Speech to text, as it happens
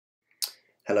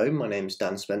Hello, my name is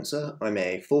Dan Spencer. I'm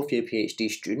a fourth year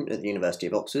PhD student at the University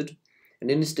of Oxford,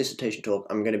 and in this dissertation talk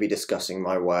I'm going to be discussing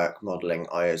my work modelling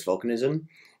Io's volcanism,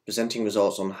 presenting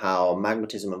results on how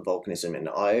magmatism and volcanism in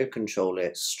Io control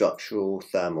its structural,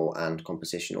 thermal and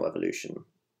compositional evolution.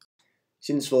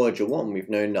 Since Voyager 1 we've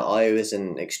known that Io is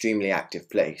an extremely active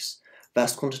place.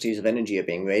 Vast quantities of energy are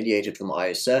being radiated from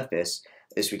Io's surface,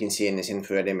 as we can see in this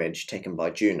infrared image taken by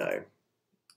Juno.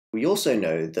 We also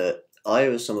know that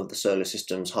Io is some of the solar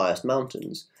system's highest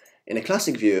mountains. In a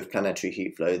classic view of planetary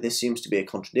heat flow, this seems to be a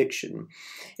contradiction.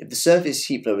 If the surface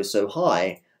heat flow is so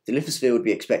high, the lithosphere would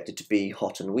be expected to be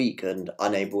hot and weak and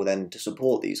unable then to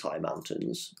support these high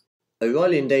mountains.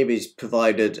 O'Reilly and Davies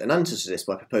provided an answer to this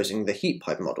by proposing the heat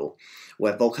pipe model,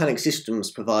 where volcanic systems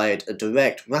provide a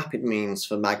direct, rapid means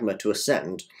for magma to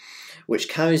ascend, which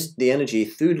carries the energy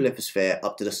through the lithosphere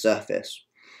up to the surface.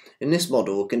 In this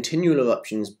model, continual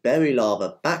eruptions bury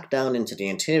lava back down into the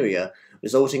interior,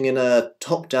 resulting in a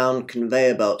top-down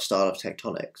conveyor belt style of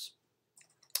tectonics.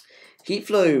 Heat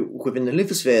flow within the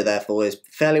lithosphere, therefore, is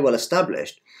fairly well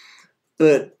established,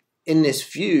 but in this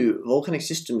view, volcanic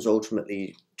systems are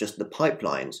ultimately just the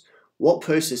pipelines. What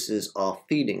processes are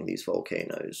feeding these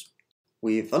volcanoes?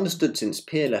 We've understood since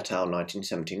Peer et al.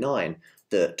 1979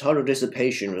 that tidal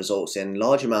dissipation results in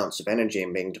large amounts of energy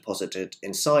being deposited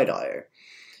inside Io.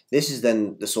 This is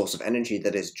then the source of energy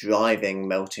that is driving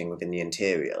melting within the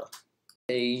interior.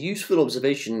 A useful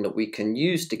observation that we can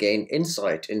use to gain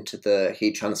insight into the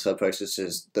heat transfer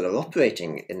processes that are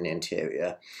operating in the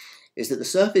interior is that the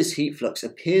surface heat flux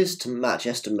appears to match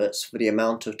estimates for the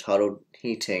amount of tidal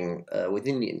heating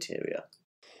within the interior.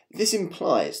 This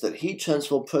implies that heat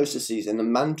transfer processes in the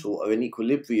mantle are in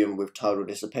equilibrium with tidal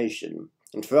dissipation,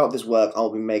 and throughout this work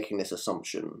I'll be making this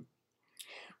assumption.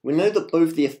 We know that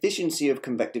both the efficiency of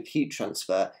convective heat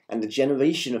transfer and the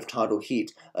generation of tidal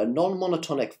heat are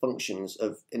non-monotonic functions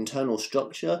of internal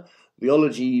structure,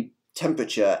 rheology,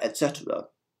 temperature, etc.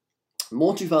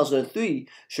 Moore 2003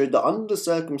 showed that under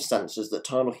circumstances that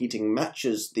tidal heating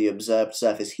matches the observed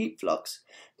surface heat flux,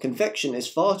 convection is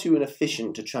far too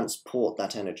inefficient to transport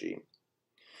that energy.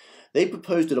 They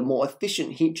proposed that a more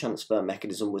efficient heat transfer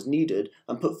mechanism was needed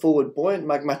and put forward buoyant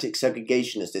magmatic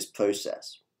segregation as this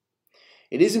process.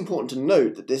 It is important to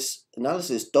note that this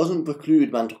analysis doesn't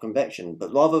preclude mantle convection,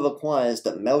 but rather requires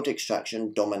that melt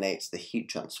extraction dominates the heat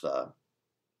transfer.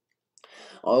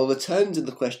 I'll return to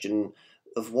the question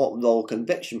of what role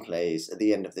convection plays at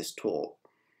the end of this talk.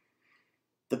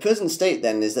 The present state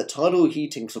then is that tidal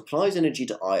heating supplies energy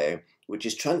to Io, which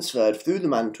is transferred through the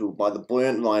mantle by the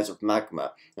buoyant rise of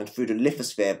magma and through the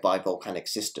lithosphere by volcanic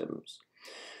systems.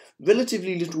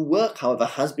 Relatively little work, however,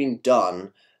 has been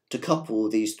done to couple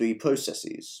these three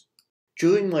processes.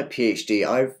 During my PhD,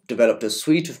 I've developed a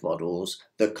suite of models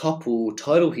that couple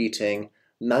tidal heating,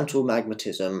 mantle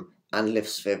magmatism, and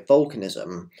lithosphere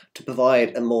volcanism to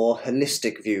provide a more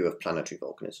holistic view of planetary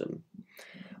volcanism.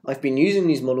 I've been using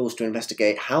these models to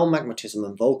investigate how magmatism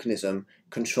and volcanism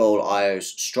control Io's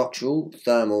structural,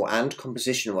 thermal, and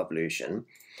compositional evolution,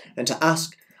 and to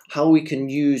ask how we can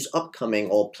use upcoming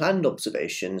or planned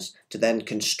observations to then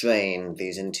constrain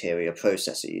these interior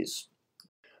processes.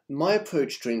 My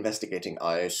approach to investigating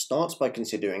Io starts by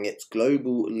considering its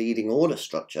global leading order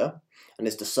structure and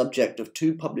is the subject of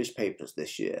two published papers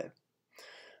this year.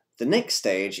 The next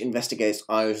stage investigates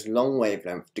Io's long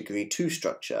wavelength degree 2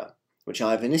 structure, which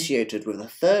I have initiated with a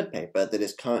third paper that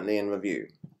is currently in review.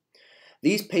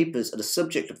 These papers are the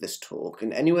subject of this talk,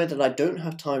 and anywhere that I don't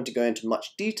have time to go into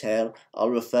much detail,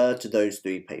 I'll refer to those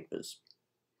three papers.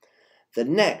 The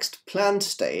next planned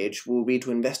stage will be to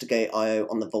investigate Io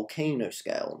on the volcano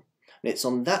scale, and it's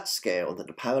on that scale that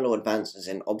the parallel advances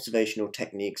in observational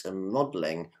techniques and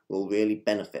modelling will really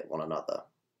benefit one another.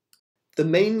 The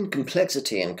main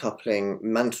complexity in coupling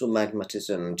mantle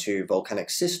magmatism to volcanic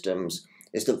systems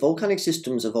is that volcanic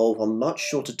systems evolve on much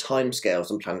shorter timescales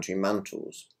than planetary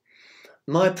mantles.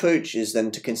 My approach is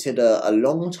then to consider a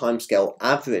long timescale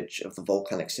average of the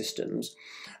volcanic systems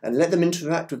and let them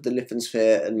interact with the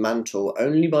lithosphere and mantle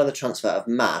only by the transfer of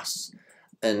mass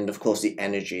and, of course, the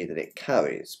energy that it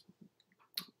carries.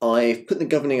 I've put the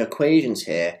governing equations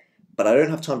here, but I don't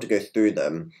have time to go through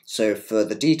them, so for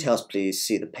the details please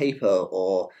see the paper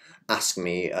or ask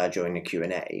me during the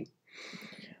Q&A.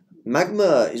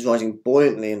 Magma is rising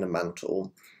buoyantly in the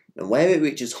mantle, and where it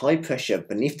reaches high pressure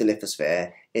beneath the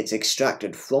lithosphere, it's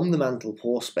extracted from the mantle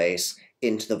pore space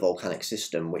into the volcanic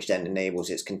system, which then enables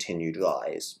its continued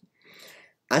rise.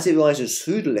 As it rises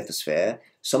through the lithosphere,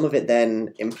 some of it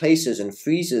then emplaces and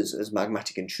freezes as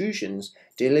magmatic intrusions,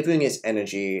 delivering its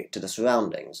energy to the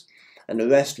surroundings, and the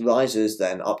rest rises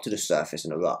then up to the surface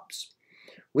and erupts.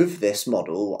 With this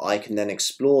model, I can then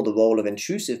explore the role of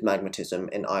intrusive magmatism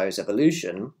in Io's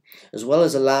evolution, as well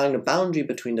as allowing the boundary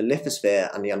between the lithosphere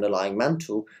and the underlying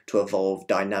mantle to evolve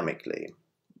dynamically.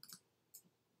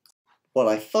 What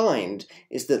I find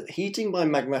is that heating by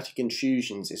magmatic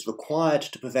intrusions is required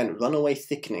to prevent runaway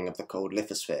thickening of the cold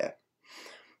lithosphere.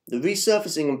 The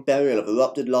resurfacing and burial of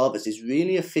erupted lavas is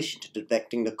really efficient at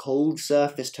detecting the cold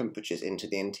surface temperatures into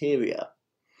the interior.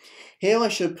 Here I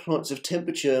show plots of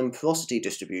temperature and porosity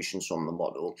distributions from the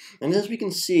model, and as we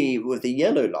can see with the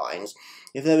yellow lines,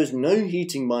 if there is no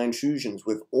heating by intrusions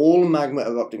with all magma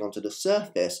erupting onto the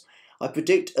surface, I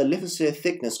predict a lithosphere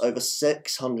thickness over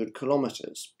 600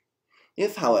 kilometers.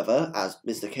 If, however, as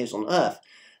is the case on Earth,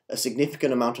 a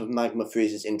significant amount of magma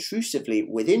freezes intrusively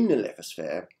within the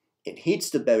lithosphere, it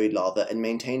heats the buried lava and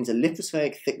maintains a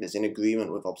lithospheric thickness in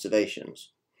agreement with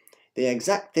observations. The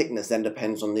exact thickness then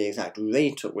depends on the exact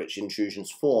rate at which intrusions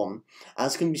form,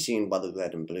 as can be seen by the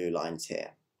red and blue lines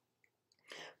here.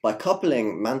 By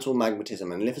coupling mantle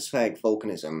magmatism and lithospheric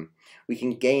volcanism, we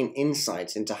can gain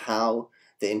insights into how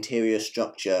the interior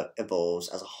structure evolves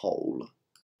as a whole.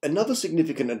 Another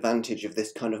significant advantage of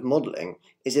this kind of modelling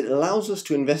is it allows us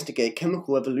to investigate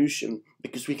chemical evolution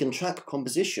because we can track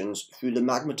compositions through the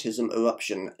magmatism,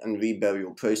 eruption, and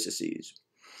reburial processes.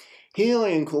 Here I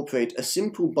incorporate a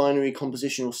simple binary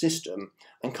compositional system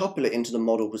and couple it into the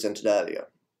model presented earlier.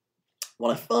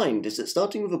 What I find is that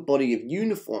starting with a body of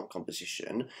uniform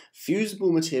composition,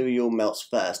 fusible material melts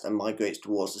first and migrates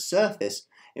towards the surface,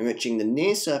 enriching the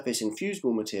near surface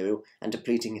infusible material and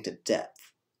depleting it at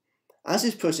depth. As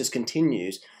this process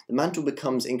continues, the mantle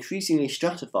becomes increasingly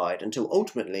stratified until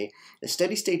ultimately a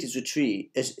steady state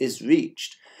is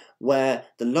reached, where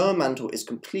the lower mantle is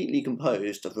completely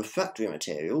composed of refractory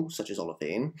material, such as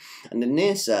olivine, and the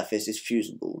near surface is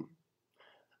fusible.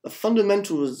 A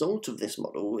fundamental result of this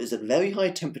model is that very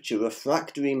high temperature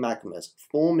refractory magmas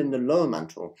form in the lower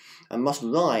mantle and must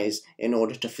rise in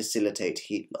order to facilitate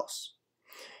heat loss.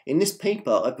 In this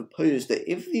paper, I propose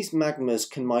that if these magmas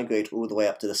can migrate all the way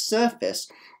up to the surface,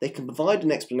 they can provide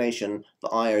an explanation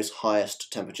for Io's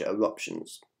highest temperature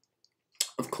eruptions.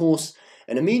 Of course,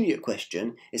 an immediate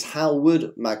question is how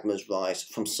would magmas rise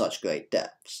from such great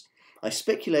depths? I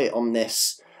speculate on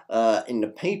this in the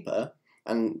paper,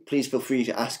 and please feel free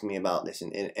to ask me about this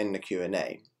in the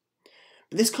Q&A.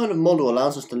 But this kind of model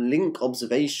allows us to link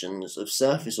observations of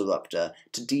surface erupta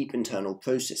to deep internal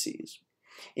processes.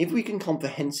 If we can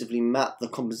comprehensively map the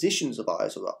compositions of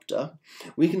Io's erupta,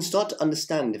 we can start to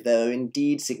understand if there are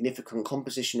indeed significant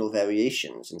compositional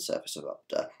variations in surface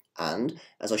erupta, and,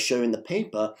 as I show in the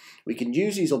paper, we can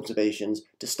use these observations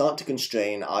to start to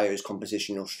constrain Io's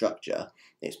compositional structure,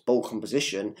 its bulk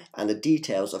composition, and the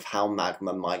details of how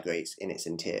magma migrates in its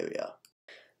interior.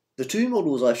 The two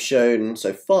models I've shown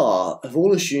so far have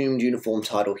all assumed uniform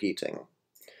tidal heating.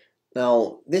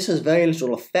 Now, this has very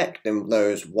little effect in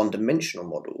those one-dimensional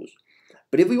models,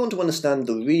 but if we want to understand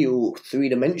the real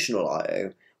three-dimensional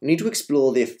Io, we need to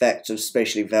explore the effects of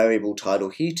spatially variable tidal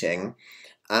heating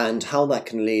and how that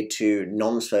can lead to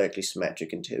non-spherically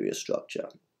symmetric interior structure.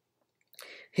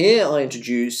 Here I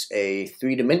introduce a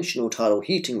three-dimensional tidal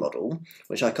heating model,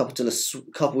 which I couple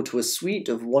to a suite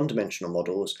of one-dimensional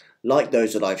models like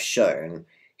those that I've shown,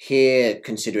 here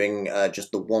considering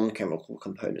just the one chemical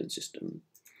component system.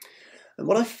 And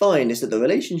what I find is that the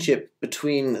relationship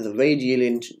between the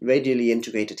radially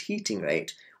integrated heating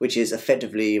rate, which is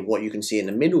effectively what you can see in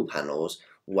the middle panels,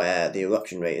 where the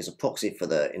eruption rate is a proxy for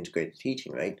the integrated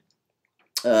heating rate,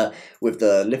 with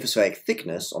the lithospheric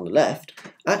thickness on the left,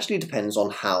 actually depends on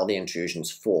how the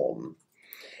intrusions form.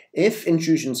 If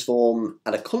intrusions form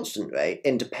at a constant rate,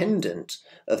 independent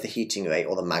of the heating rate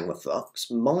or the magma flux,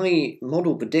 my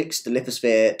model predicts the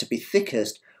lithosphere to be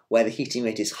thickest where the heating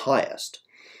rate is highest.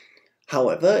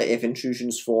 However, if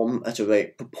intrusions form at a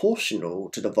rate proportional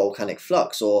to the volcanic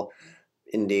flux, or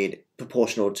indeed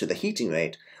proportional to the heating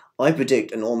rate, I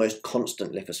predict an almost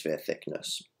constant lithosphere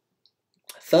thickness.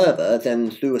 Further, then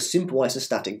through a simple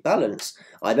isostatic balance,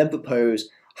 I then propose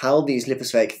how these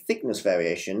lithospheric thickness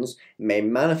variations may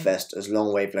manifest as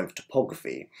long wavelength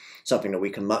topography, something that we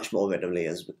can much more readily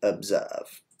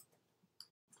observe.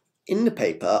 In the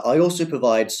paper, I also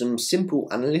provide some simple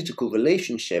analytical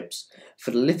relationships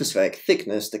for the lithospheric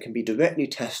thickness that can be directly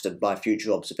tested by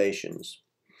future observations.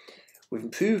 With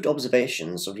improved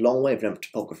observations of long wavelength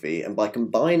topography, and by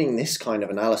combining this kind of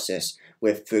analysis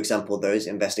with, for example, those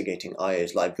investigating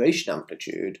Io's libration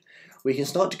amplitude, we can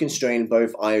start to constrain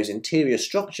both Io's interior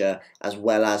structure as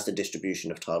well as the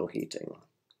distribution of tidal heating.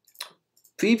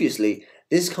 Previously,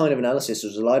 this kind of analysis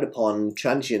was relied upon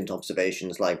transient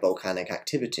observations like volcanic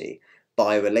activity,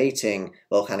 by relating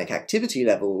volcanic activity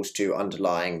levels to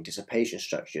underlying dissipation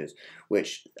structures,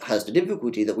 which has the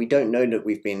difficulty that we don't know that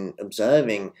we've been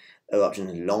observing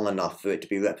eruptions long enough for it to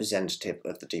be representative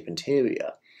of the deep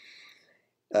interior.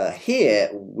 Here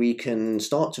we can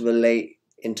start to relate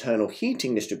internal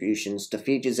heating distributions to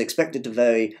features expected to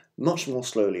vary much more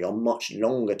slowly on much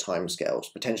longer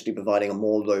timescales, potentially providing a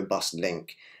more robust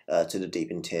link to the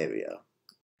deep interior.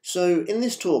 So in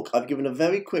this talk, I've given a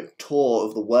very quick tour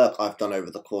of the work I've done over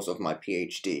the course of my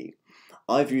PhD.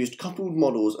 I've used coupled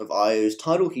models of Io's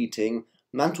tidal heating,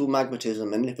 mantle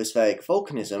magmatism and lithospheric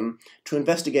volcanism to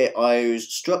investigate Io's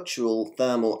structural,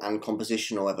 thermal and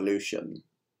compositional evolution.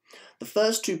 The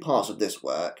first two parts of this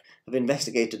work have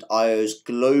investigated Io's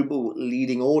global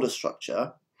leading order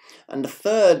structure, and the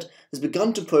third has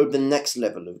begun to probe the next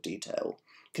level of detail,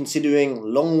 considering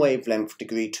long wavelength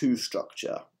degree 2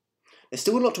 structure. There's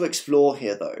still a lot to explore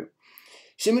here though.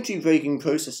 Symmetry breaking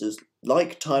processes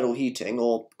like tidal heating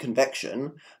or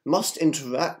convection must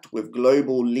interact with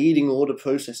global leading order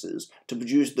processes to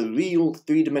produce the real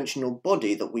three-dimensional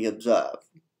body that we observe.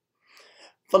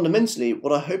 Fundamentally,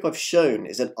 what I hope I've shown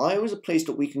is that Io is a place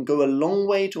that we can go a long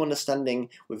way to understanding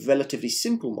with relatively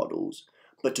simple models,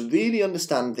 but to really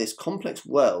understand this complex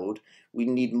world, we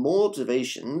need more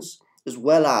observations as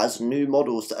well as new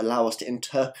models that allow us to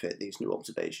interpret these new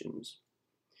observations.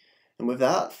 And with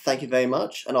that, thank you very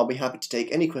much, and I'll be happy to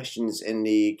take any questions in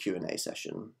the Q&A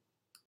session.